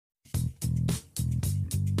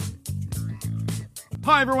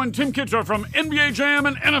Hi everyone, Tim Kitzer from NBA Jam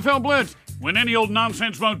and NFL Blitz. When any old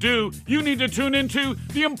nonsense won't do, you need to tune into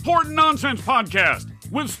the Important Nonsense Podcast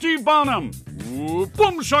with Steve Bonham. Ooh,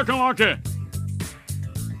 boom shakalaka.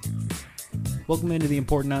 Welcome into the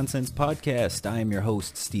Important Nonsense Podcast. I am your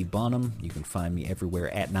host, Steve Bonham. You can find me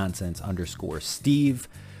everywhere at nonsense_Steve.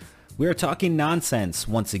 We are talking nonsense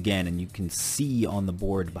once again, and you can see on the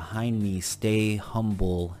board behind me, stay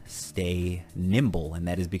humble, stay nimble. And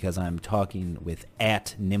that is because I'm talking with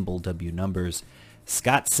at NimbleWNumbers,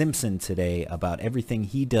 Scott Simpson today about everything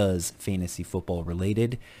he does fantasy football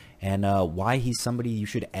related and why he's somebody you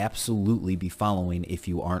should absolutely be following if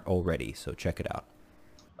you aren't already. So check it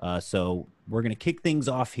out. So we're going to kick things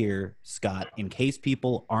off here, Scott. In case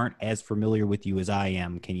people aren't as familiar with you as I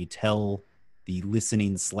am, can you tell the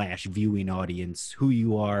listening/viewing audience who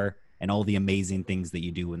you are and all the amazing things that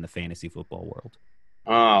you do in the fantasy football world?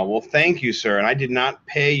 Well, thank you, sir. And I did not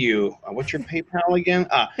pay you. What's your PayPal again?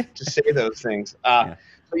 To say those things.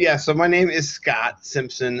 So my name is Scott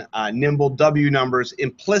Simpson, NimbleWNumbers.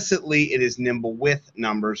 Implicitly, it is Nimble with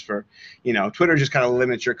numbers for, Twitter just kind of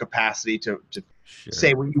limits your capacity to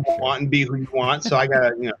say what you want and be who you want. So I got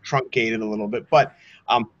to, truncate it a little bit. But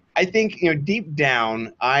I think, deep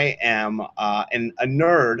down, I am a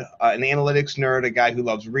nerd, an analytics nerd, a guy who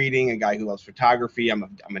loves reading, a guy who loves photography. I'm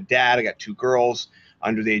a dad. I got 2 girls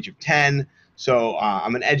under the age of 10. So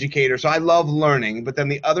I'm an educator. So I love learning. But then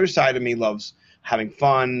the other side of me loves having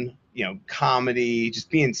fun, comedy,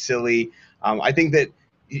 just being silly. I think that,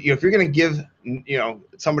 if you're going to give,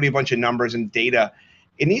 somebody a bunch of numbers and data,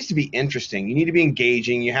 it needs to be interesting. You need to be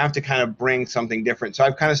engaging. You have to kind of bring something different. So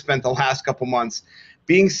I've kind of spent the last couple months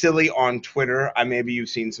being silly on Twitter. Maybe you've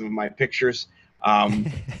seen some of my pictures,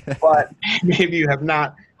 but maybe you have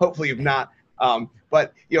not. Hopefully you've not.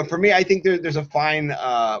 But for me, I think there's a fine,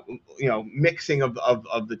 mixing of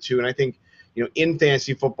the two. And I think, in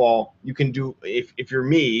fantasy football, you can do, if you're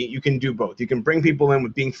me, you can do both. You can bring people in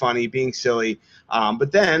with being funny, being silly.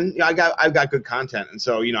 But then I've got good content. And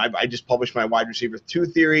so, I just published my wide receiver 2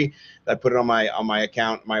 theory. I put it on my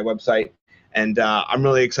account, my website. And I'm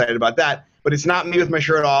really excited about that. But it's not me with my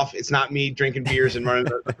shirt off. It's not me drinking beers and running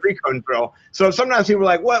the 3-cone drill. So sometimes people are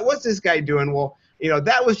like, what's this guy doing? Well,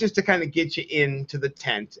 that was just to kind of get you into the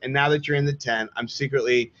tent. And now that you're in the tent, I'm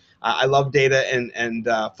secretly I love data and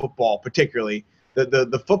football particularly.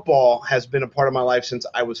 The football has been a part of my life since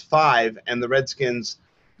I was 5, and the Redskins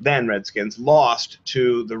lost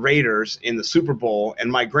to the Raiders in the Super Bowl.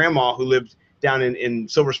 And my grandma, who lived down in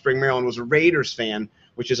Silver Spring, Maryland, was a Raiders fan,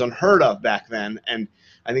 which is unheard of back then. And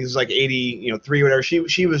I think it was like 83 or whatever.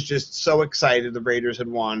 She was just so excited the Raiders had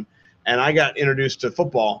won, and I got introduced to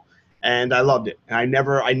football, and I loved it. And I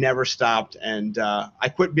never stopped. And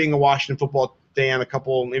I quit being a Washington football fan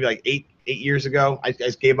maybe like 8 years ago. I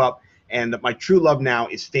just gave up. And my true love now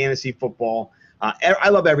is fantasy football. I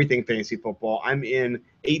love everything fantasy football. I'm in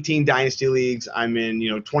 18 dynasty leagues. I'm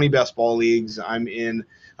in 20 best ball leagues. I'm in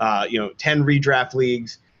 10 redraft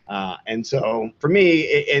leagues. And so for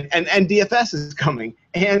me, and DFS is coming,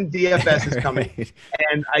 and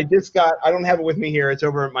I just got, I don't have it with me here. It's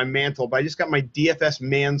over at my mantle, but I just got my DFS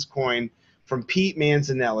Man's coin from Pete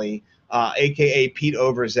Manzanelli, AKA Pete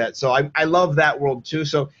Overzet. So I love that world too.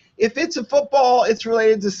 So if it's a football, it's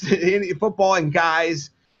related to football and guys,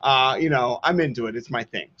 I'm into it. It's my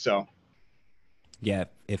thing. So. Yeah.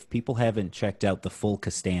 If people haven't checked out the full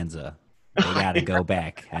Costanza, they got to go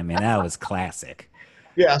back. I mean, that was classic.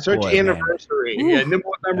 Yeah, search Anniversary. Man. Yeah,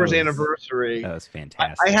 NimbleWNumbers Anniversary. That was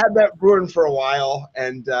fantastic. I had that brewing for a while,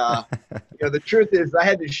 and the truth is I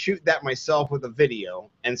had to shoot that myself with a video.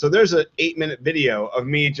 And so there's an 8-minute video of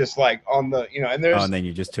me just like on the, and there's. Oh, and then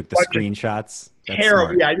you just took the screenshots. Terrible.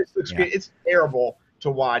 Smart. Yeah, I just took screen. It's terrible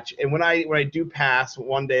to watch. And when I do pass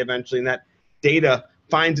one day eventually, and that data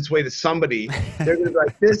finds its way to somebody, they're gonna be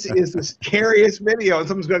like, "This is the scariest video," and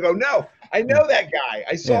someone's gonna go, "No, I know that guy.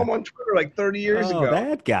 I saw him on Twitter like 30 years ago."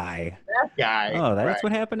 That guy. Oh, that's right.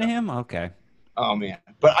 What happened to him? Okay. Oh man,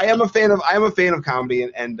 but I am a fan of comedy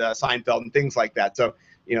and Seinfeld and things like that. So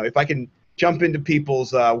if I can jump into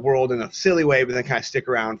people's world in a silly way, but then kind of stick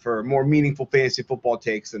around for more meaningful fantasy football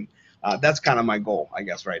takes, and that's kind of my goal, I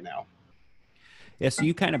guess, right now. Yeah, so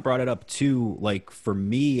you kind of brought it up too. Like for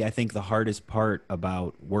me, I think the hardest part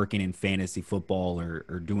about working in fantasy football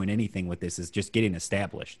or doing anything with this is just getting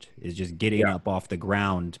established, is just getting up off the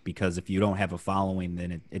ground, because if you don't have a following,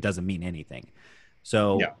 then it doesn't mean anything.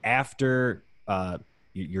 So after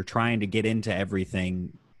you're trying to get into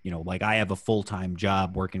everything, like I have a full-time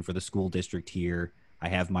job working for the school district here. I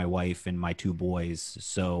have my wife and my 2 boys.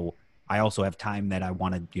 So I also have time that I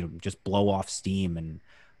want to, just blow off steam and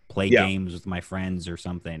play games with my friends or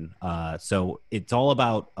something. So it's all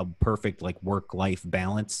about a perfect like work-life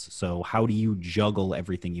balance. So how do you juggle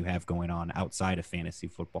everything you have going on outside of fantasy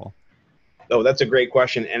football? Oh, that's a great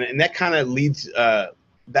question. And that kind of leads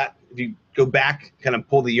that if you go back, kind of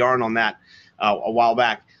pull the yarn on that a while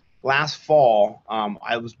back. Last fall,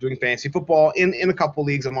 I was doing fantasy football in a couple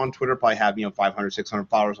leagues. I'm on Twitter, probably have 500, 600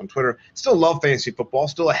 followers on Twitter. Still love fantasy football,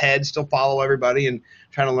 still ahead, still follow everybody and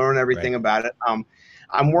trying to learn everything about it.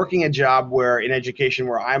 I'm working a job where in education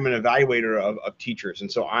where I'm an evaluator of teachers.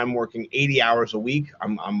 And so I'm working 80 hours a week.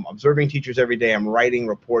 I'm observing teachers every day. I'm writing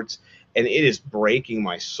reports, and it is breaking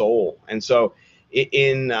my soul. And so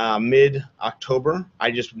in mid-October,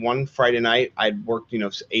 I just one Friday night, I'd worked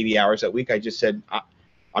 80 hours that week. I just said,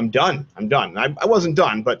 I'm done. I wasn't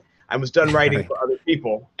done, but I was done writing for other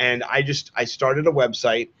people. And I started a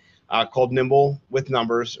website called Nimble with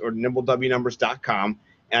Numbers, or NimbleWnumbers.com.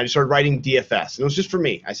 And I just started writing DFS. And it was just for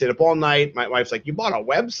me. I stayed up all night. My wife's like, you bought a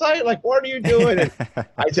website? Like, what are you doing? And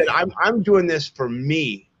I said, I'm doing this for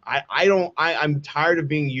me. I'm tired of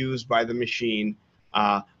being used by the machine.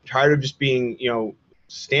 Tired of just being,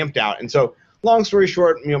 stamped out. And so long story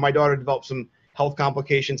short, my daughter developed some health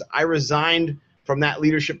complications. I resigned from that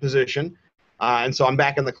leadership position. And so I'm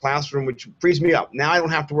back in the classroom, which frees me up. Now I don't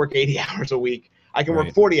have to work 80 hours a week. I can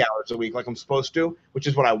work 40 hours a week like I'm supposed to, which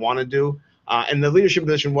is what I want to do. And the leadership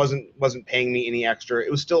position wasn't paying me any extra.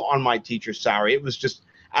 It was still on my teacher's salary. It was just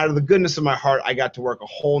out of the goodness of my heart, I got to work a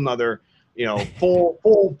whole nother,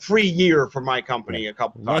 full free year for my company a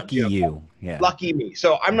couple times. Lucky you. Yeah. Lucky me.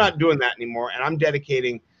 So I'm not doing that anymore, and I'm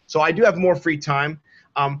dedicating. So I do have more free time.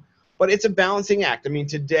 But it's a balancing act. I mean,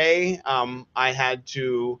 today I had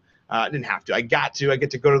to, didn't have to, I get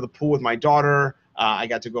to go to the pool with my daughter. I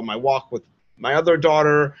got to go on my walk with my other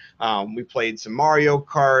daughter. We played some Mario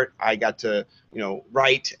Kart. I got to,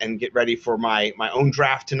 write and get ready for my own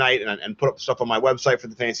draft tonight and put up stuff on my website for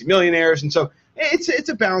the Fantasy Millionaires. And so it's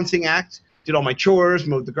a balancing act. Did all my chores,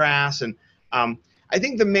 mowed the grass. And I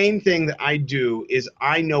think the main thing that I do is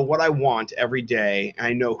I know what I want every day. And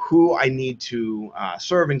I know who I need to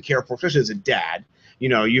serve and care for, especially as a dad.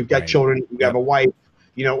 You've got children, you have a wife,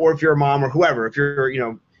 or if you're a mom or whoever, if you're,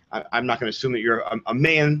 I'm not going to assume that you're a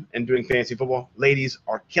man and doing fantasy football. Ladies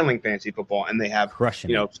are killing fantasy football, and they have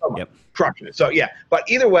crushing it. So yeah, but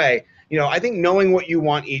either way, I think knowing what you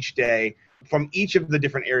want each day from each of the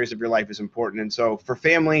different areas of your life is important. And so for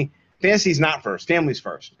family, fantasy's not first, family's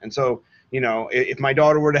first. And so if my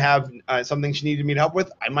daughter were to have something she needed me to help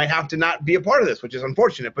with, I might have to not be a part of this, which is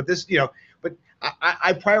unfortunate. But this, but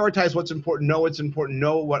I prioritize what's important, know what's important,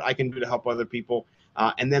 know what I can do to help other people,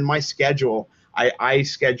 and then my schedule. I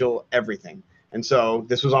schedule everything. And so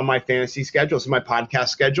this was on my fantasy schedule. This is my podcast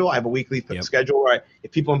schedule. I have a weekly schedule where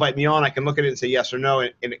if people invite me on, I can look at it and say yes or no,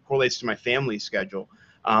 and it correlates to my family schedule.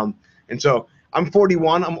 And so I'm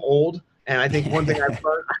 41. I'm old. And I think one thing I've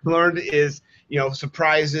learned is,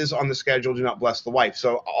 surprises on the schedule do not bless the wife.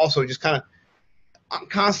 So also just I'm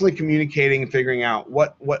constantly communicating and figuring out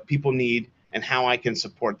what people need and how I can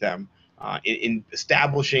support them. In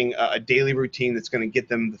establishing a daily routine that's going to get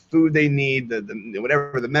them the food they need, the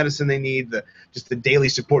whatever the medicine they need, just the daily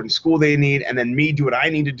support in school they need, and then me do what I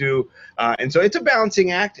need to do. And so it's a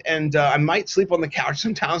balancing act. And I might sleep on the couch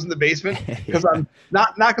sometimes in the basement because I'm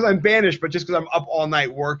not because I'm banished, but just because I'm up all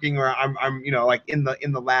night working, or I'm like in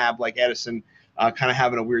the lab like Edison, kind of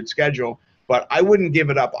having a weird schedule. But I wouldn't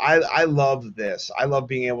give it up. I love this. I love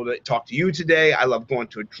being able to talk to you today. I love going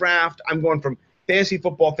to a draft. I'm going from fantasy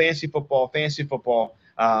football. I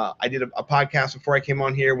did a podcast before I came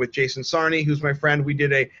on here with Jason Sarney, who's my friend. We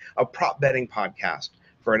did a prop betting podcast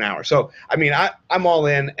for an hour. So, I mean, I'm all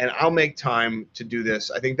in, and I'll make time to do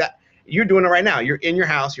this. I think that you're doing it right now. You're in your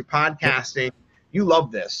house. You're podcasting. You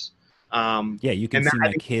love this. You can see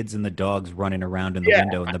my kids and the dogs running around in the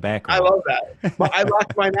window in the background. I love that. But I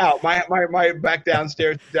locked mine out. My back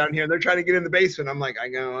downstairs down here, and they're trying to get in the basement. I'm like,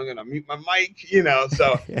 I'm gonna mute my mic,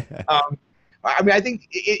 So, I mean, I think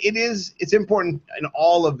it's important in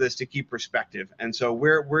all of this to keep perspective. And so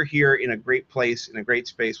we're here in a great place, in a great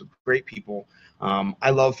space with great people.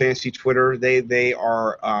 I love fantasy Twitter. They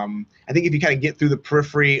are, I think if you kind of get through the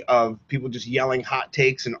periphery of people just yelling hot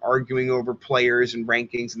takes and arguing over players and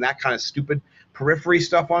rankings and that kind of stupid periphery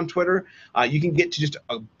stuff on Twitter, you can get to just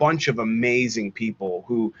a bunch of amazing people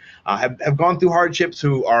who have gone through hardships,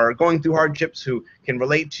 who are going through hardships, who can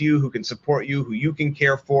relate to you, who can support you, who you can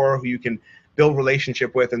care for, who you can build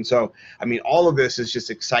relationship with. And so, I mean, all of this is just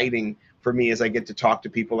exciting for me as I get to talk to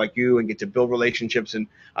people like you and get to build relationships and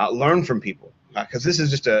learn from people, because this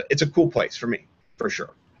is just it's a cool place for me, for sure.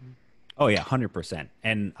 Oh yeah, 100%.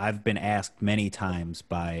 And I've been asked many times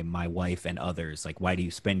by my wife and others, like, why do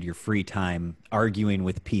you spend your free time arguing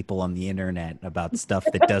with people on the internet about stuff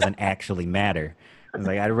that doesn't actually matter? I was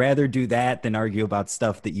like, I'd rather do that than argue about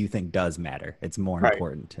stuff that you think does matter. It's more Right.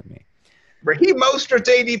 important to me. Raheem Mostert's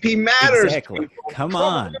ADP matters. Exactly. Come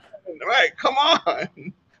on. Right. Come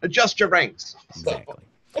on. Adjust your ranks. Exactly.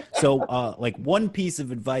 So, like, one piece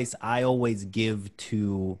of advice I always give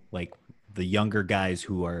to, like, the younger guys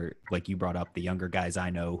who are, like you brought up, the younger guys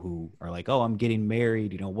I know who are like, oh, I'm getting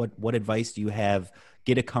married. You know, what advice do you have?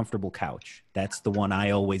 Get a comfortable couch. That's the one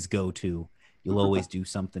I always go to. You'll always do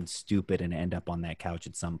something stupid and end up on that couch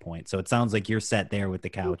at some point. So it sounds like you're set there with the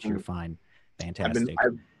couch. You're fine. Fantastic.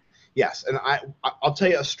 Yes. And I'll tell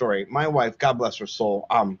you a story. My wife, God bless her soul.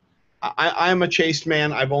 I'm a chaste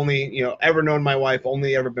man. I've only, ever known my wife,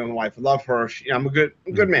 only ever been my wife. I love her. I'm a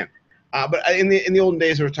good man. But in the olden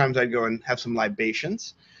days, there were times I'd go and have some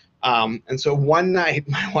libations. And so one night,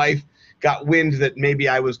 my wife got wind that maybe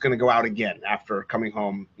I was going to go out again after coming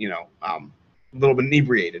home, a little bit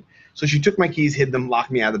inebriated. So she took my keys, hid them,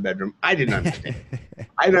 locked me out of the bedroom. I didn't understand.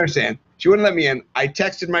 I didn't understand. She wouldn't let me in. I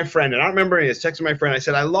texted my friend, and I don't remember any of this. Texted my friend. I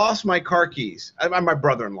said, I lost my car keys. I'm my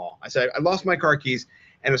brother-in-law. I said, I lost my car keys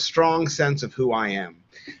and a strong sense of who I am.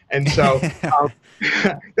 And so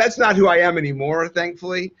that's not who I am anymore,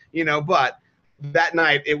 thankfully, but that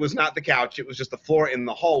night it was not the couch. It was just the floor in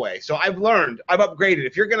the hallway. So I've learned, I've upgraded.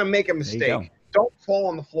 If you're going to make a mistake, don't fall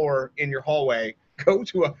on the floor in your hallway. Go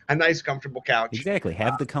to a nice, comfortable couch. Exactly.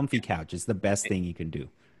 Have the comfy couch. It's the best thing you can do.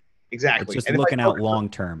 Exactly. It's just looking out long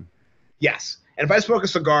term. Yes. And if I smoke a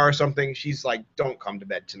cigar or something, she's like, don't come to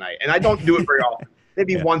bed tonight. And I don't do it very often.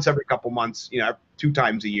 Maybe once every couple months, 2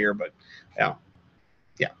 times a year. But yeah.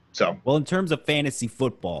 So, well, in terms of fantasy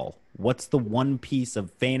football, what's the one piece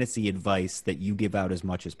of fantasy advice that you give out as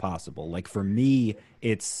much as possible? Like for me,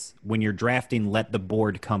 it's when you're drafting, let the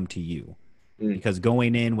board come to you. Because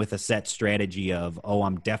going in with a set strategy of, oh,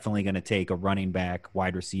 I'm definitely going to take a running back,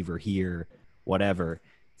 wide receiver here, whatever,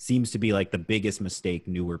 seems to be like the biggest mistake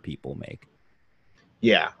newer people make.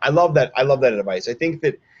 Yeah, I love that. I love that advice. I think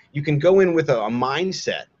that you can go in with a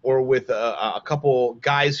mindset or with a couple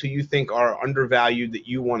guys who you think are undervalued that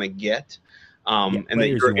you want to get. And that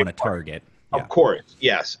you want to target. Of course,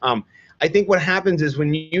 yes. I think what happens is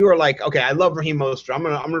when you are like, okay, I love Raheem Mostert. I'm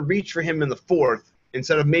gonna reach for him in the 4th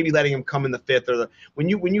instead of maybe letting him come in the 5th or when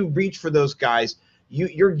you reach for those guys,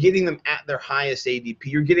 you're getting them at their highest ADP.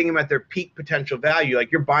 You're getting them at their peak potential value.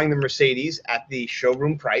 Like you're buying the Mercedes at the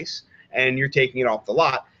showroom price and you're taking it off the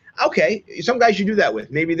lot. Okay, some guys you do that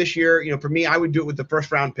with. Maybe this year, for me, I would do it with the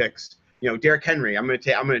first round picks. Derrick Henry, I'm gonna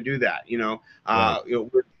do that.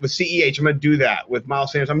 With CEH, I'm gonna do that. With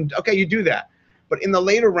Miles Sanders, okay, you do that. But in the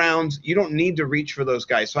later rounds, you don't need to reach for those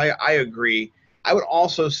guys. So I agree. I would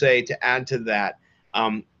also say to add to that,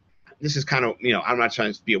 this is kind of, I'm not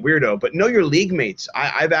trying to be a weirdo, but know your league mates.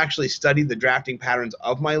 I've actually studied the drafting patterns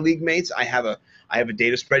of my league mates. I have a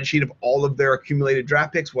data spreadsheet of all of their accumulated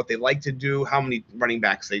draft picks, what they like to do, how many running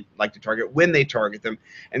backs they like to target, when they target them.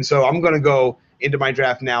 And so I'm going to go into my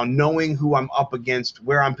draft now knowing who I'm up against,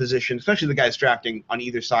 where I'm positioned, especially the guys drafting on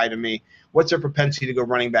either side of me. What's their propensity to go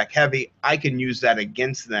running back heavy? I can use that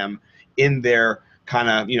against them in their kind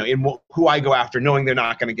of, in who I go after, knowing they're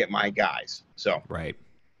not going to get my guys. So right.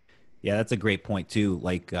 Yeah, that's a great point too.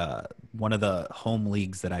 Like one of the home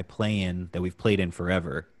leagues that I play in, that we've played in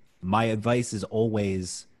forever, my advice is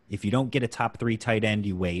always, if you don't get a top 3 tight end,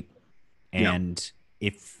 you wait. And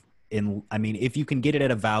if you can get it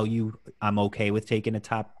at a value, I'm okay with taking a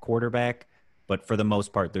top quarterback. But for the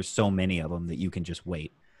most part, there's so many of them that you can just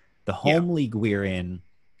wait. The home league we're in,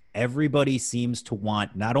 everybody seems to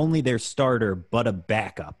want not only their starter, but a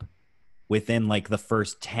backup within like the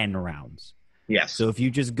first 10 rounds. Yes. So if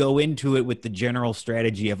you just go into it with the general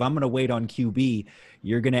strategy of I'm going to wait on QB,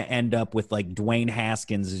 you're going to end up with like Dwayne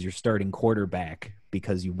Haskins as your starting quarterback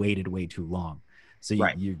because you waited way too long. So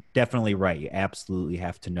you're definitely right. You absolutely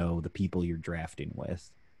have to know the people you're drafting with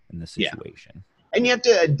in the situation. And you have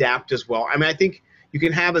to adapt as well. I mean, I think you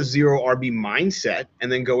can have a 0 RB mindset and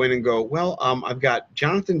then go in and go, well, I've got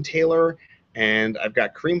Jonathan Taylor and I've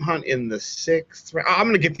got Kareem Hunt in the 6th. I'm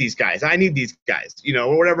going to get these guys. I need these guys,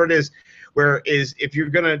 or whatever it is. Whereas if you're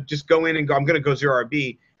going to just go in and go, I'm going to go 0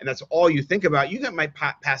 RB, and that's all you think about, you might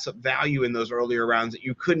pass up value in those earlier rounds that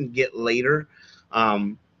you couldn't get later.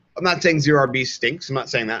 I'm not saying 0 RB stinks. I'm not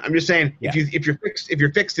saying that. I'm just saying if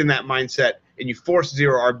you're fixed in that mindset and you force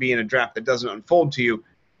 0 RB in a draft that doesn't unfold to you,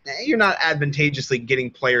 you're not advantageously getting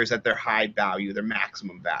players at their high value, their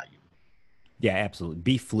maximum value. Yeah, absolutely.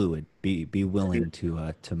 Be fluid. Be willing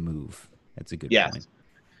to move. That's a good point.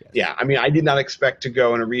 Yeah, I mean, I did not expect to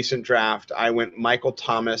go in a recent draft. I went Michael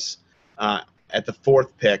Thomas at the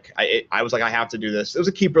 4th pick. I was like, I have to do this. It was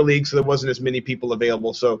a keeper league, so there wasn't as many people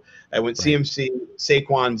available. So I went CMC,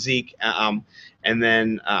 Saquon, Zeke, and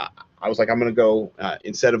then I was like, I'm going to go,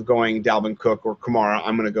 instead of going Dalvin Cook or Kamara,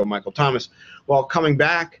 I'm going to go Michael Thomas. Well, coming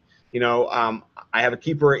back, I have a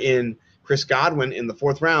keeper in Chris Godwin in the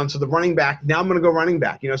 4th round. So the running back, now I'm going to go running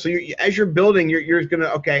back. So as you're building, you're going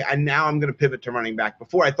to, okay, now I'm going to pivot to running back.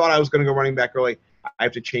 Before I thought I was going to go running back early. I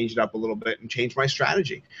have to change it up a little bit and change my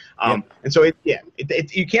strategy. And so,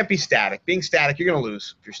 you can't be static. Being static, you're going to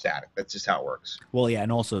lose if you're static. That's just how it works. Well, yeah,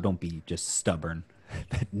 and also don't be just stubborn.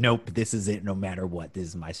 Nope, this is it no matter what. This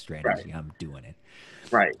is my strategy. Right. I'm doing it.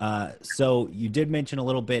 Right. So you did mention a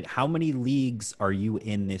little bit, how many leagues are you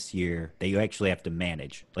in this year that you actually have to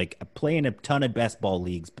manage? Like, I play in a ton of best ball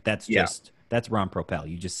leagues, but that's Ron Propel.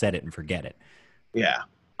 You just set it and forget it. Yeah.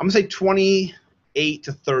 I'm going to say 28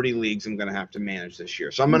 to 30 leagues I'm going to have to manage this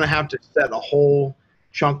year. So I'm going to have to set a whole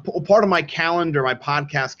chunk. Part of my calendar, my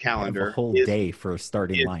podcast calendar. A whole day for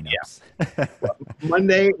starting lineups. Yeah.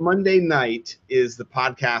 Monday night is the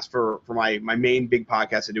podcast for my main big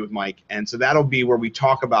podcast I do with Mike. And so that'll be where we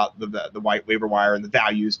talk about the white waiver wire and the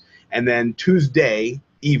values. And then Tuesday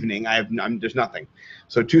evening, there's nothing.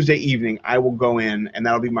 So Tuesday evening, I will go in, and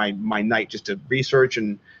that'll be my night just to research.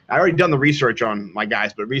 And I already done the research on my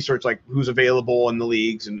guys, but research like who's available in the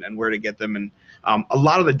leagues and where to get them. And a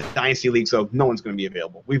lot of the dynasty leagues, though, no one's going to be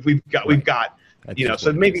available. We've got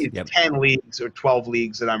so maybe 10 leagues or 12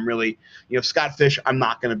 leagues that I'm really, Scott Fish, I'm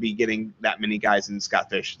not going to be getting that many guys in Scott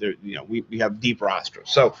Fish. We have deep rosters.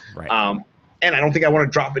 So, and I don't think I want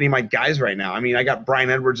to drop any of my guys right now. I mean, I got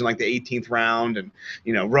Brian Edwards in like the 18th round and,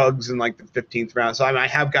 Ruggs in like the 15th round. So I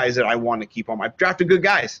have guys that I want to keep on. I've drafted good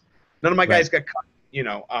guys. None of my guys got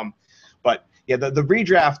cut, but yeah, the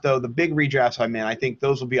redraft though, the big redrafts I'm in, I think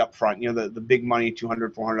those will be up front. The big money,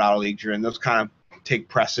 $200, $400 leagues you're in, those kind of take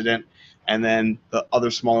precedent. And then the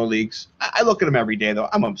other smaller leagues, I look at them every day though.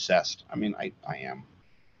 I'm obsessed. I mean, I am.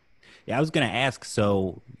 Yeah, I was going to ask,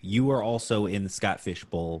 so you are also in the Scott Fish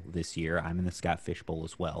Bowl this year. I'm in the Scott Fish Bowl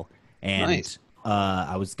as well. And nice.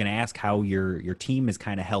 I was going to ask how your team is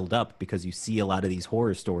kind of held up, because you see a lot of these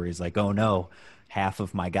horror stories like, oh no, half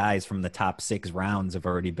of my guys from the top 6 rounds have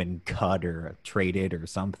already been cut or traded or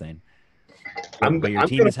something. But your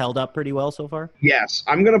team is held up pretty well so far? Yes.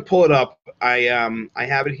 I'm going to pull it up. I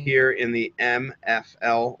have it here in the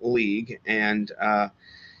MFL League, and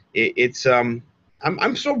it's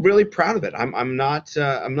I'm still really proud of it. I'm not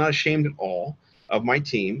ashamed at all of my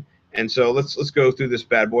team. And so let's go through this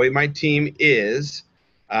bad boy. My team is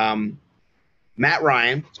Matt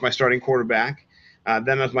Ryan. It's my starting quarterback.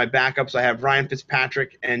 Then as my backups, I have Ryan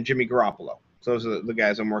Fitzpatrick and Jimmy Garoppolo. So those are the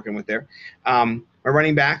guys I'm working with there. My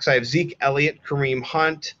running backs, I have Zeke Elliott, Kareem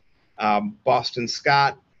Hunt, Boston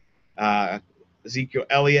Scott, Ezekiel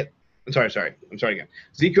Elliott. I'm sorry again.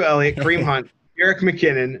 Ezekiel Elliott, Kareem Hunt, Eric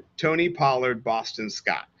McKinnon, Tony Pollard, Boston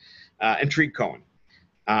Scott, and Tariq Cohen.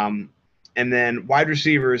 And then wide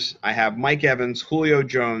receivers, I have Mike Evans, Julio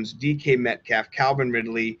Jones, DK Metcalf, Calvin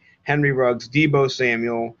Ridley, Henry Ruggs, Deebo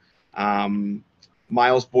Samuel,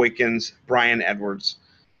 Miles Boykins, Brian Edwards.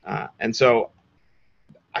 And so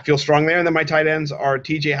I feel strong there. And then my tight ends are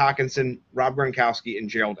TJ Hawkinson, Rob Gronkowski, and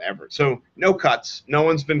Gerald Everett. So no cuts. No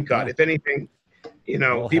one's been cut. Yeah. If anything,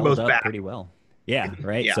 Deebo's back pretty well. Yeah,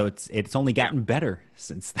 right. Yeah. So it's only gotten better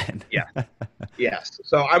since then. Yeah. Yes.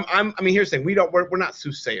 So I mean, here's the thing. We're not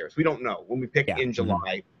soothsayers. We don't know when we pick in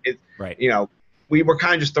July. Right. We were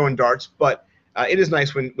kind of just throwing darts, but it is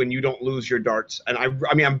nice when you don't lose your darts. And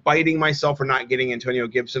I mean, I'm biting myself for not getting Antonio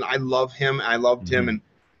Gibson. I love him. I loved him, and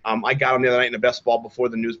I got him the other night in the best ball before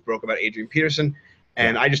the news broke about Adrian Peterson.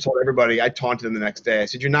 And I just told everybody, I taunted him the next day. I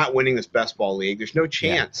said, you're not winning this best ball league. There's no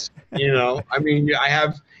chance. I mean, I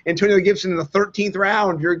have Antonio Gibson in the 13th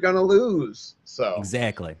round. You're going to lose. So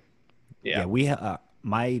exactly. Yeah. We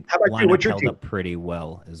my lineup held up pretty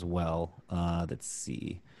well as well. Let's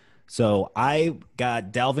see. So I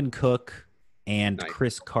got Dalvin Cook and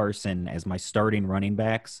Chris Carson as my starting running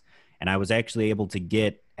backs. And I was actually able to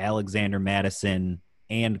get Alexander Madison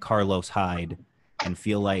and Carlos Hyde, and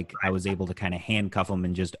feel like I was able to kind of handcuff them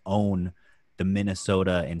and just own the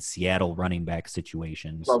Minnesota and Seattle running back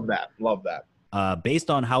situations. Love that.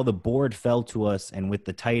 Based on how the board fell to us and with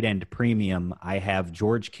the tight end premium, I have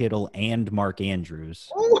George Kittle and Mark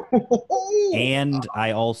Andrews. And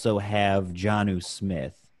I also have Jonnu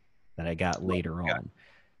Smith that I got later on.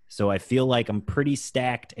 So I feel like I'm pretty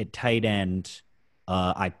stacked at tight end.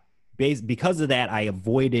 Because of that, I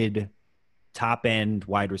avoided top end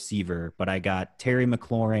wide receiver, but I got Terry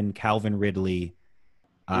McLaurin, Calvin Ridley.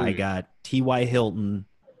 I got T.Y. Hilton,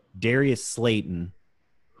 Darius Slayton,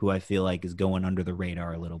 who I feel like is going under the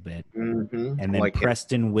radar a little bit, Mm-hmm. and then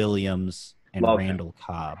Preston Williams and Love Randall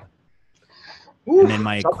Cobb. Ooh, And then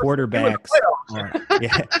my quarterbacks are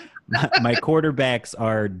my quarterbacks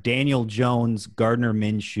are Daniel Jones, Gardner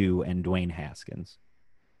Minshew, and Dwayne Haskins.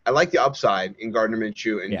 I like the upside in Gardner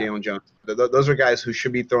Minshew and Daniel Jones. Those are guys who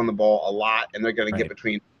should be throwing the ball a lot, and they're going to get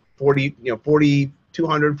between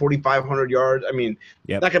 4,200, 4,500 yards. I mean,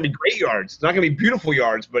 it's not going to be great yards. It's not going to be beautiful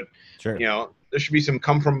yards, but sure. There should be some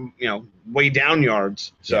come from way down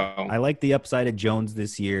yards. So I like the upside of Jones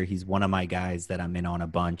this year. He's one of my guys that I'm in on a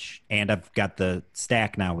bunch, and I've got the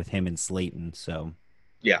stack now with him and Slayton. So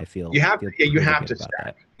I feel you have to stack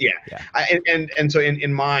that. Yeah. And so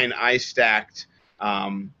in mine, I stacked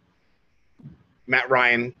Matt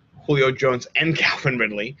Ryan, Julio Jones, and Calvin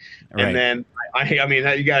Ridley. Right. And then I mean,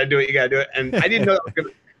 you got to do it. And I didn't know that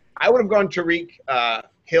I would have gone Tyreek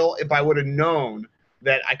Hill if I would have known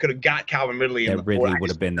that I could have got Calvin Ridley. That Ridley would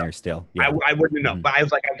have been there still. Yeah. I wouldn't have known. But I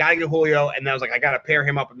was like, I got to get Julio. And then I was like, I got to pair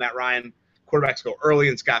him up with Matt Ryan. Quarterbacks go early,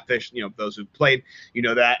 and Scott Fish, those who played,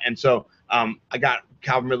 that. And so I got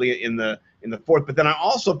Calvin Ridley in the fourth. But then I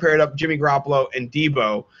also paired up Jimmy Garoppolo and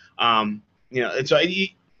Debo. And so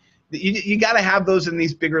you got to have those in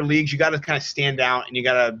these bigger leagues. You got to kind of stand out, and you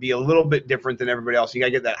got to be a little bit different than everybody else. You got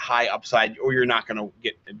to get that high upside, or you're not going to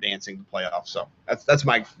get advancing to playoffs. So that's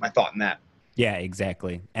my thought in that. Yeah,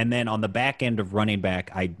 exactly. And then on the back end of running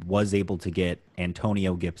back, I was able to get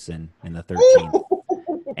Antonio Gibson in the 13th.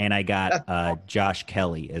 And I got Josh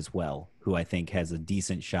Kelly as well, who I think has a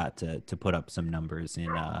decent shot to put up some numbers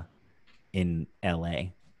in LA.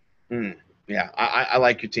 Yeah, I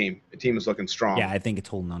like your team. The team is looking strong. Yeah, I think it's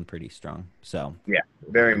holding on pretty strong. So yeah,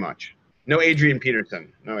 very much. No Adrian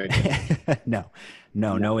Peterson. No Adrian.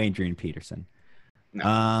 no Adrian Peterson.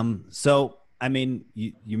 No. So I mean,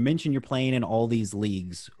 you mentioned you're playing in all these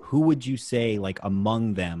leagues. Who would you say, like,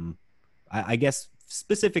 among them, I guess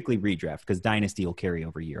specifically redraft, because Dynasty will carry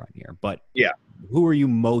over year on year, but who are you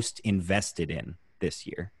most invested in this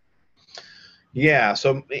year? Yeah,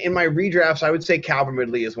 so in my redrafts, I would say Calvin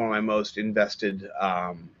Ridley is one of my most invested,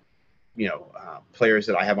 players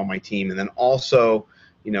that I have on my team. And then also,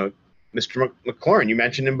 Mr. McLaurin, you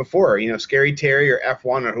mentioned him before, Scary Terry or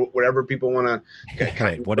F1 or whatever people want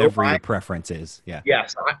to. Whatever your preference is. Yeah.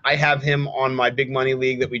 Yes, I have him on my big money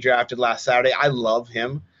league that we drafted last Saturday. I love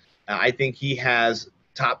him. I think he has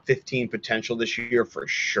top 15 potential this year for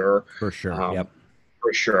sure. For sure. Yep.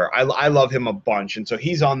 For sure. I love him a bunch. And so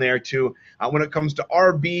he's on there too. When it comes to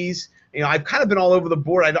RBs, I've kind of been all over the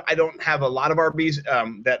board. I don't have a lot of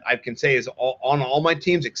RBs that I can say is on all my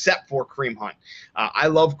teams except for Kareem Hunt. I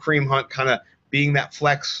love Kareem Hunt kind of being that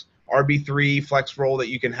flex RB3 flex role that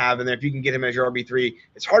you can have in there. If you can get him as your RB3,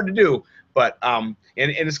 it's hard to do. But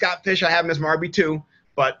and Scott Fish, I have him as my RB2.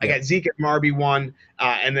 But I got Zeke as my RB1.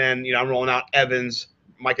 And then, I'm rolling out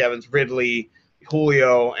Mike Evans, Ridley,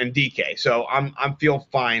 Julio, and DK. So I'm feel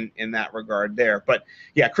fine in that regard there. But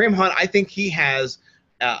yeah, Kareem Hunt, I think he has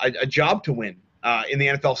a job to win in the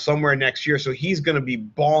NFL somewhere next year. So he's going to be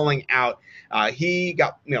balling out. He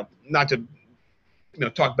got, not to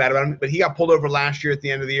talk bad about him, but he got pulled over last year at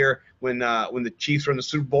the end of the year when the Chiefs were in the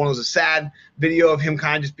Super Bowl. And it was a sad video of him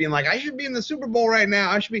kind of just being like, I should be in the Super Bowl right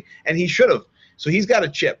now. And he should have. So he's got a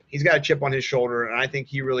chip. He's got a chip on his shoulder, and I think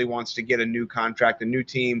he really wants to get a new contract, a new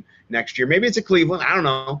team next year. Maybe it's a Cleveland. I don't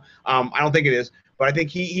know. I don't think it is. But I think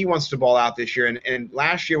he wants to ball out this year. And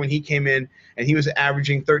last year when he came in and he was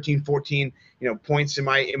averaging 13, 14, points in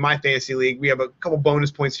my fantasy league, we have a couple bonus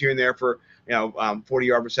points here and there for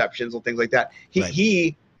 40-yard receptions and things like that.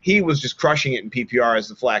 He was just crushing it in PPR as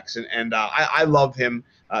the flex, and I love him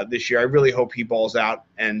this year. I really hope he balls out,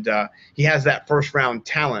 and he has that first-round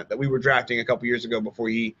talent that we were drafting a couple years ago before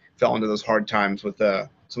he fell into those hard times with some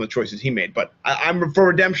of the choices he made. But I'm for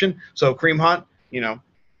redemption, so Kareem Hunt,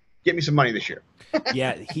 get me some money this year.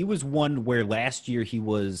 Yeah, he was one where last year he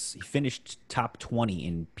finished top 20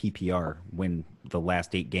 in PPR when the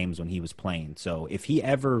last 8 games when he was playing. So if he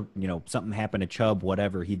ever, something happened to Chubb,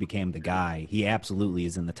 whatever, he became the guy. He absolutely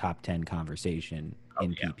is in the top 10 conversation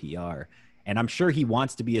in PPR. And I'm sure he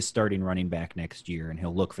wants to be a starting running back next year, and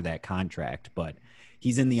he'll look for that contract. But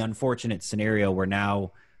he's in the unfortunate scenario where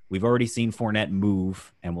now we've already seen Fournette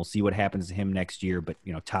move, and we'll see what happens to him next year. But,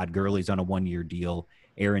 Todd Gurley's on a 1-year deal.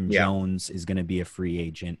 Aaron Jones is going to be a free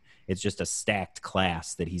agent. It's just a stacked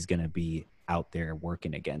class that he's going to be out there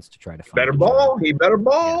working against to try to find better ball. He better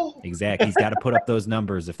ball. Yeah, exactly. He's got to put up those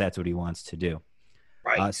numbers if that's what he wants to do.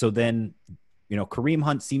 Right. So then, Kareem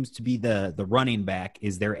Hunt seems to be the running back.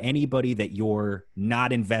 Is there anybody that you're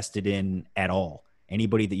not invested in at all?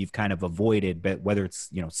 Anybody that you've kind of avoided, but whether it's,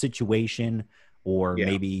 situation or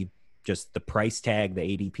maybe just the price tag, the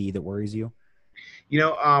ADP that worries you?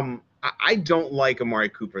 I don't like Amari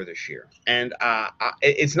Cooper this year, and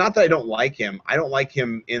it's not that I don't like him. I don't like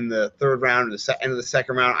him in the third round or the end of the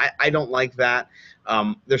second round. I don't like that.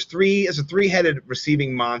 It's a three-headed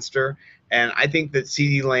receiving monster, and I think that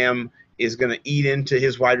CeeDee Lamb is going to eat into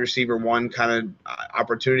his wide receiver one kind of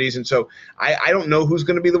opportunities, and so I don't know who's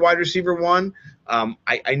going to be the wide receiver one.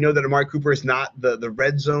 I know that Amari Cooper is not the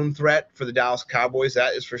red zone threat for the Dallas Cowboys,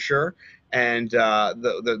 that is for sure. And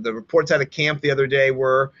the reports out of camp the other day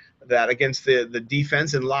were that against the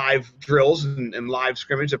defense in live drills and live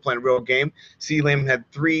scrimmage, they're playing a real game. CeeDee Lamb had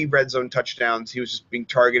 3 red zone touchdowns. He was just being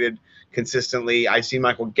targeted consistently. I see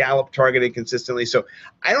Michael Gallup targeted consistently. So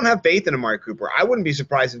I don't have faith in Amari Cooper. I wouldn't be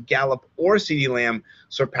surprised if Gallup or CeeDee Lamb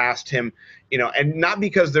surpassed him, and not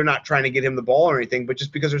because they're not trying to get him the ball or anything, but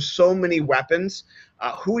just because there's so many weapons.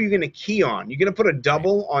 Who are you going to key on? You're going to put a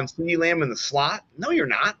double on CeeDee Lamb in the slot? No, you're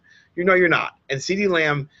not. You're not. And CeeDee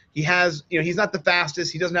Lamb, he has, he's not the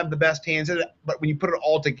fastest. He doesn't have the best hands, but when you put it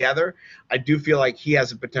all together, I do feel like he has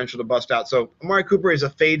the potential to bust out. So Amari Cooper is a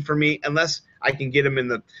fade for me, unless I can get him in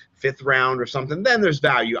the 5th round or something. Then there's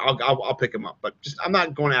value. I'll pick him up, but I'm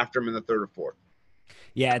not going after him in the 3rd or 4th.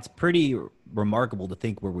 Yeah, it's pretty remarkable to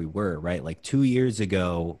think where we were, right? Like 2 years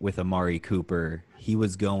ago with Amari Cooper, he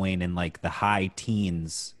was going in like the high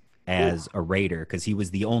teens as a Raider because he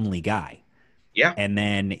was the only guy. Yeah. And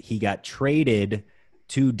then he got traded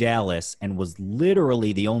to Dallas and was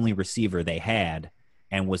literally the only receiver they had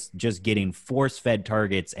and was just getting force-fed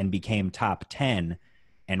targets and became top 10.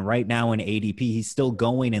 And right now in ADP, he's still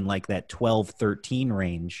going in like that 12, 13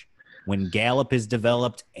 range. When Gallup is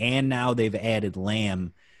developed and now they've added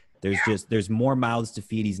Lamb, there's more mouths to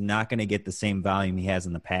feed. He's not going to get the same volume he has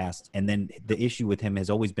in the past. And then the issue with him has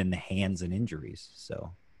always been the hands and injuries.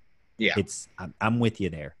 So yeah, I'm with you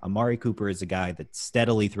there. Amari Cooper is a guy that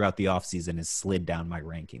steadily throughout the offseason has slid down my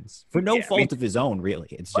rankings for no fault of his own, really.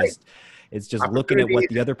 It's just looking at what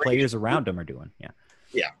the other players around him are doing.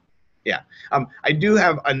 Yeah. I do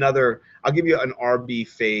have another. I'll give you an RB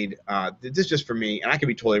fade. This is just for me, and I could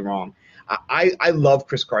be totally wrong. I love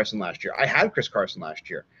Chris Carson last year. I had Chris Carson last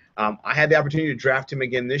year. I had the opportunity to draft him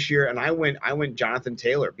again this year, and I went Jonathan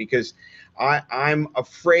Taylor because I'm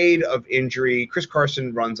afraid of injury. Chris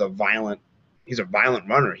Carson he's a violent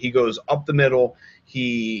runner. He goes up the middle.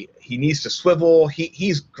 He needs to swivel.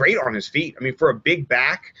 He's great on his feet. I mean, for a big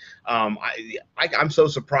back, I'm so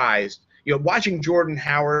surprised. Watching Jordan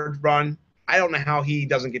Howard run, I don't know how he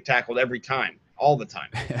doesn't get tackled every time, all the time.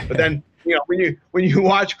 But then, when you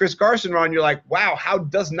watch Chris Carson run, you're like, wow, how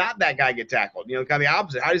does not that guy get tackled? Kind of the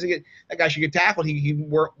opposite. How does that guy should get tackled? He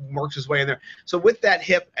works his way in there. So with that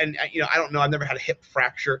hip, and I don't know, I've never had a hip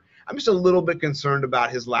fracture. I'm just a little bit concerned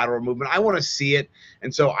about his lateral movement. I want to see it,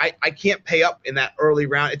 and so I can't pay up in that early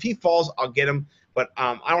round. If he falls, I'll get him, but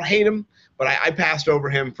I don't hate him. But I passed over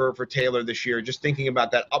him for Taylor this year, just thinking about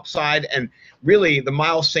that upside and really the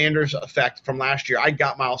Miles Sanders effect from last year. I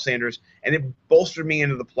got Miles Sanders, and it bolstered me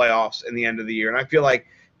into the playoffs in the end of the year. And I feel like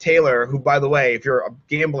Taylor, who, by the way, if you're a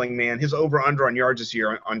gambling man, his over-under on yards this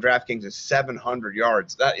year on DraftKings is 700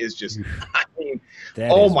 yards. That is just,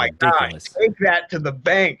 oh my God, take that to the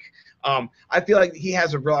bank. I feel like he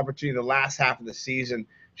has a real opportunity the last half of the season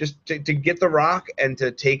just to get the rock and to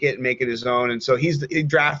take it and make it his own. And so he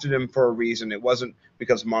drafted him for a reason. It wasn't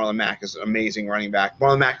because Marlon Mack is an amazing running back.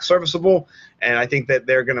 Marlon Mack serviceable, and I think that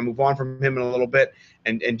they're going to move on from him in a little bit,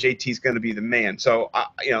 and JT's going to be the man. So,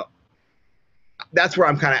 that's where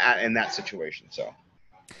I'm kind of at in that situation. So,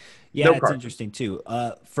 yeah, it's interesting too.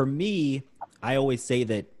 For me, I always say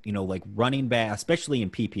that, like running back, especially in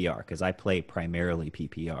PPR, because I play primarily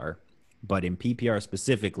PPR, but in PPR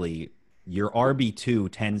specifically, your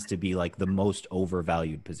RB2 tends to be like the most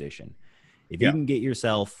overvalued position. If you can get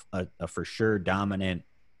yourself a for sure dominant,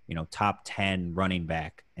 top 10 running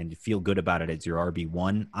back and you feel good about it as your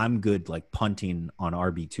RB1, I'm good like punting on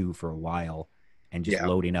RB2 for a while and just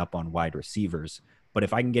loading up on wide receivers. But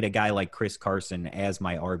if I can get a guy like Chris Carson as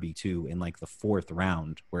my RB2 in like the 4th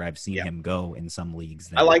round, where I've seen him go in some leagues,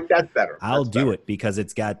 then I like that better. I'll do it because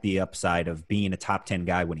it's got the upside of being a top 10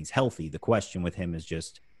 guy when he's healthy. The question with him is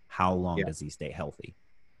just, how long does he stay healthy?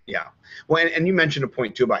 Yeah. Well, and you mentioned a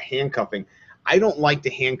point, too, about handcuffing. I don't like to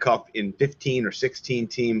handcuff in 15 or 16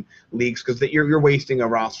 team leagues because you're wasting a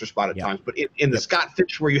roster spot at times. But in the Scott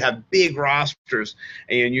Fish, where you have big rosters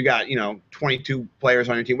and you got 22 players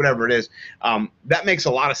on your team, whatever it is, that makes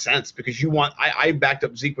a lot of sense because you want. I backed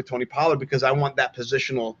up Zeke with Tony Pollard because I want that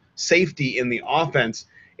positional safety in the offense.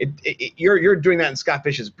 You're doing that in Scott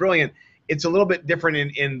Fish is brilliant. It's a little bit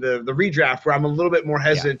different in the redraft where I'm a little bit more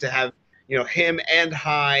hesitant to have him and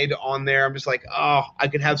Hyde on there. I'm just like, oh, I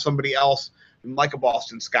could have somebody else like a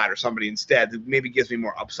Boston Scott or somebody instead that maybe gives me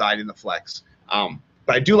more upside in the flex.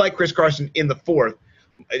 But I do like Chris Carson in the fourth.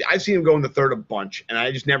 I've seen him go in the third a bunch, and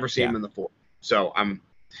I just never see him in the fourth. So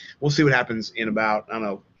we'll see what happens in about, I don't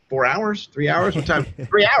know, 4 hours, 3 hours. What time?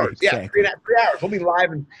 3 hours. Exactly. Yeah, 3 hours. We'll be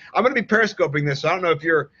live, and I'm going to be periscoping this. So I don't know if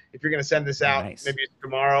you're going to send this out. Nice. Maybe it's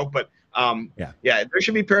tomorrow, but there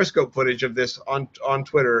should be periscope footage of this on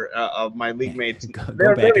Twitter of my league mates. Go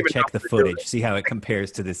back and check the footage, see how it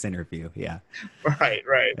compares to this interview. Yeah. Right.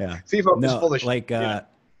 Yeah. See if I'm just full of shit.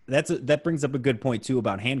 That brings up a good point too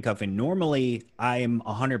about handcuffing. Normally, I am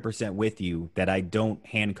 100% with you that I don't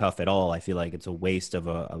handcuff at all. I feel like it's a waste of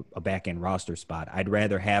a back end roster spot. I'd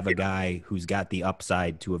rather have a guy who's got the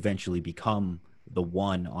upside to eventually become the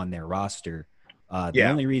one on their roster. The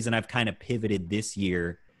only reason I've kind of pivoted this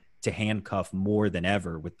year to handcuff more than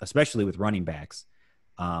ever, especially with running backs,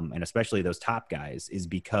 and especially those top guys, is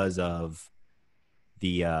because of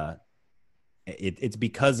it's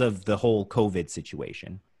because of the whole COVID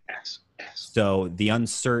situation. Yes. So the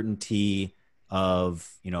uncertainty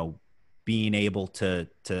of, being able to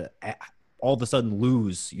all of a sudden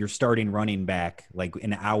lose your starting running back like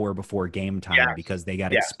an hour before game time because they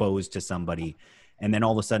got exposed to somebody. And then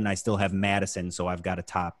all of a sudden I still have Madison. So I've got a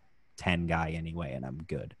top 10 guy anyway, and I'm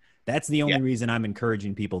good. That's the only reason I'm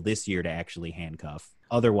encouraging people this year to actually handcuff.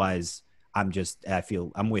 Otherwise, I'm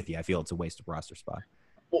with you. I feel it's a waste of roster spot.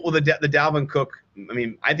 Well, the Dalvin Cook, I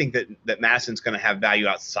mean, I think that Madison's going to have value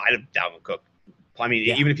outside of Dalvin Cook. I mean,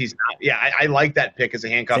 even if he's not, I like that pick as a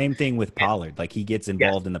handcuff. Same thing with Pollard. Like, he gets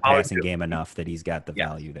involved in the passing game enough that he's got the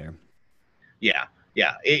value there. Yeah.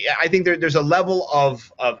 I think there's a level of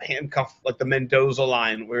handcuff, like the Mendoza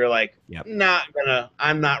line, where you're like, I'm not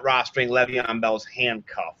rostering Le'Veon Bell's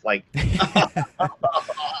handcuff. Like, you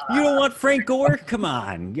don't want Frank Gore? Come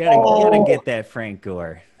on, you gotta get that Frank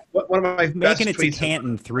Gore. One of my making it to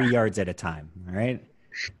Canton 3 yards at a time. All right.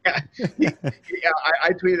 I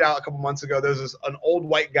tweeted out a couple months ago. There was an old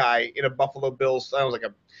white guy in a Buffalo Bills. I was like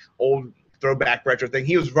an old throwback retro thing.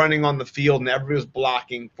 He was running on the field and everybody was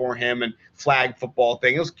blocking for him and flag football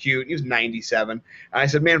thing. It was cute. He was 97. And I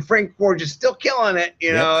said, man, Frank Gore just still killing it.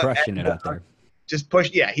 Crushing it out there. Just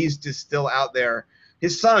push. Yeah, he's just still out there.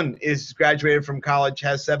 His son is graduated from college,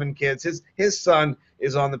 has 7 kids. His son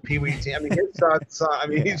is on the Pee Wee team. I mean, his son. I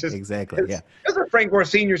mean, he's just exactly. It's a Frank Gore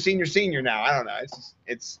senior now. I don't know.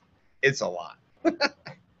 It's a lot. All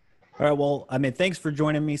right. Well, I mean, thanks for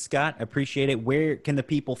joining me, Scott. I appreciate it. Where can the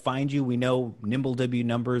people find you? We know Nimble W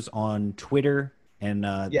Numbers on Twitter, and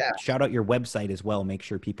shout out your website as well. Make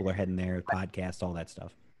sure people are heading there, podcast, all that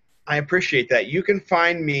stuff. I appreciate that. You can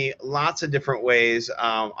find me lots of different ways.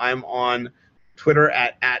 I'm on Twitter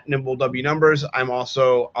at NimbleWNumbers. I'm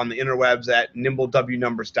also on the interwebs at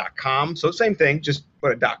NimbleWNumbers.com. So same thing, just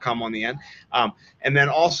put a .com on the end. And then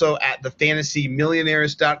also at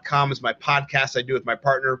thefantasymillionaires.com is my podcast I do with my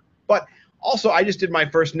partner. But also, I just did my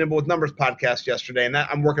first Nimble with Numbers podcast yesterday, and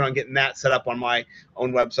I'm working on getting that set up on my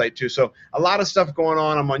own website too. So a lot of stuff going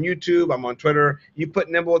on. I'm on YouTube. I'm on Twitter. You put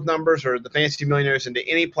Nimble with Numbers or the Fantasy Millionaires into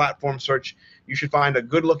any platform search, you should find a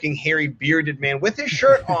good-looking, hairy, bearded man with his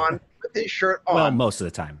shirt on. Well, most of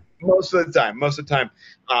the time.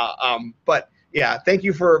 But yeah, thank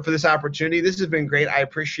you for this opportunity. This has been great. I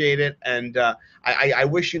appreciate it. And I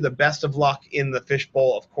wish you the best of luck in the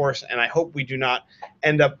fishbowl, of course. And I hope we do not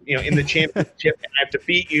end up, in the championship and I have to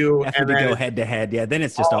beat you. Have to go head to head. Yeah, then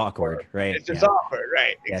it's just awkward, right? It's just awkward,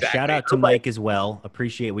 right? Yeah, exactly. Shout out to Mike as well.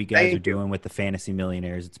 Appreciate what you guys are doing with the Fantasy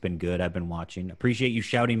Millionaires. It's been good. I've been watching. Appreciate you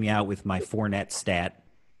shouting me out with my Fournette stat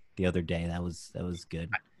the other day. That was good.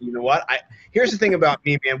 You know what? Here's the thing about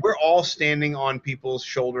me, man. We're all standing on people's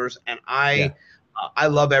shoulders, and I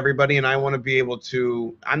love everybody, and I want to be able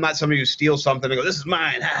to. I'm not somebody who steals something and go, "This is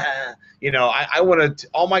mine." I want to.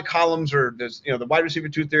 All my columns are there's, the wide receiver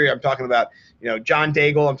 2 theory. I'm talking about, John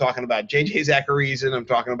Daigle. I'm talking about JJ Zacharyson. I'm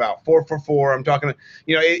talking about 444. I'm talking.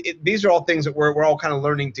 These are all things that we're all kind of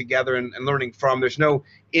learning together and learning from. There's no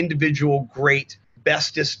individual great,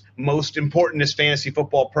 bestest, most importantest fantasy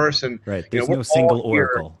football person. Right. There's no single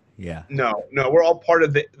oracle. Yeah. No, we're all part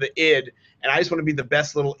of the id, and I just want to be the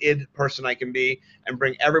best little id person I can be and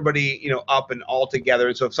bring everybody, up and all together.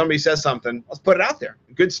 And so if somebody says something, let's put it out there.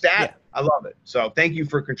 Good stat. Yeah. I love it. So thank you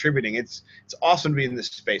for contributing. It's awesome to be in this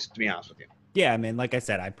space, to be honest with you. Yeah, I mean, like I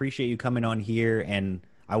said, I appreciate you coming on here, and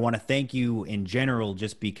I want to thank you in general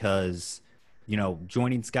just because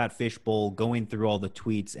joining Scott Fishbowl, going through all the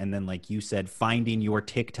tweets, and then, like you said, finding your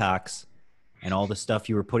TikToks and all the stuff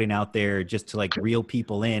you were putting out there just to reel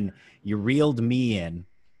people in. You reeled me in.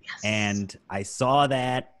 Yes. And I saw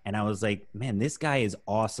that and I was like, man, this guy is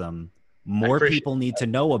awesome. More people need to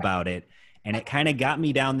know about it. And it kind of got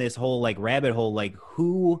me down this whole like rabbit hole. Like,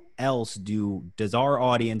 who else does our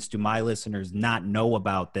audience, do my listeners not know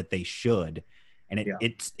about that they should? And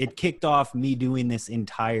it kicked off me doing this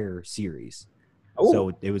entire series.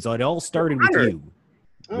 So it all started with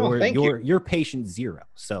you. You're patient zero.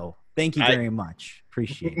 So thank you very much.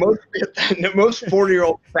 Appreciate it. Most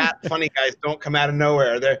 40-year-old fat funny guys don't come out of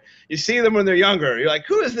nowhere. You see them when they're younger. You're like,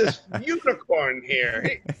 who is this unicorn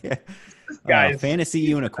here? Hey, Fantasy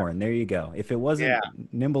Unicorn. There you go. If it wasn't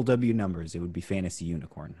Nimble W Numbers, it would be Fantasy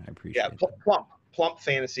Unicorn. I appreciate it. Plump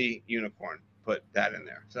Fantasy Unicorn. Put that in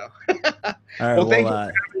there. So, all right, well, thank you for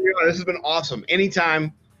having me on. This has been awesome.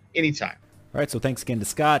 Anytime. All right, so thanks again to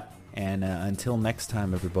Scott. And until next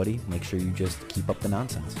time, everybody, make sure you just keep up the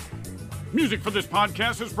nonsense. Music for this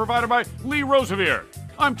podcast is provided by Lee Rosevere.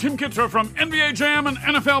 I'm Tim Kitzer from NBA Jam and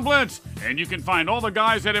NFL Blitz, and you can find all the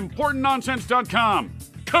guys at ImportantNonsense.com.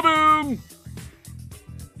 Kaboom!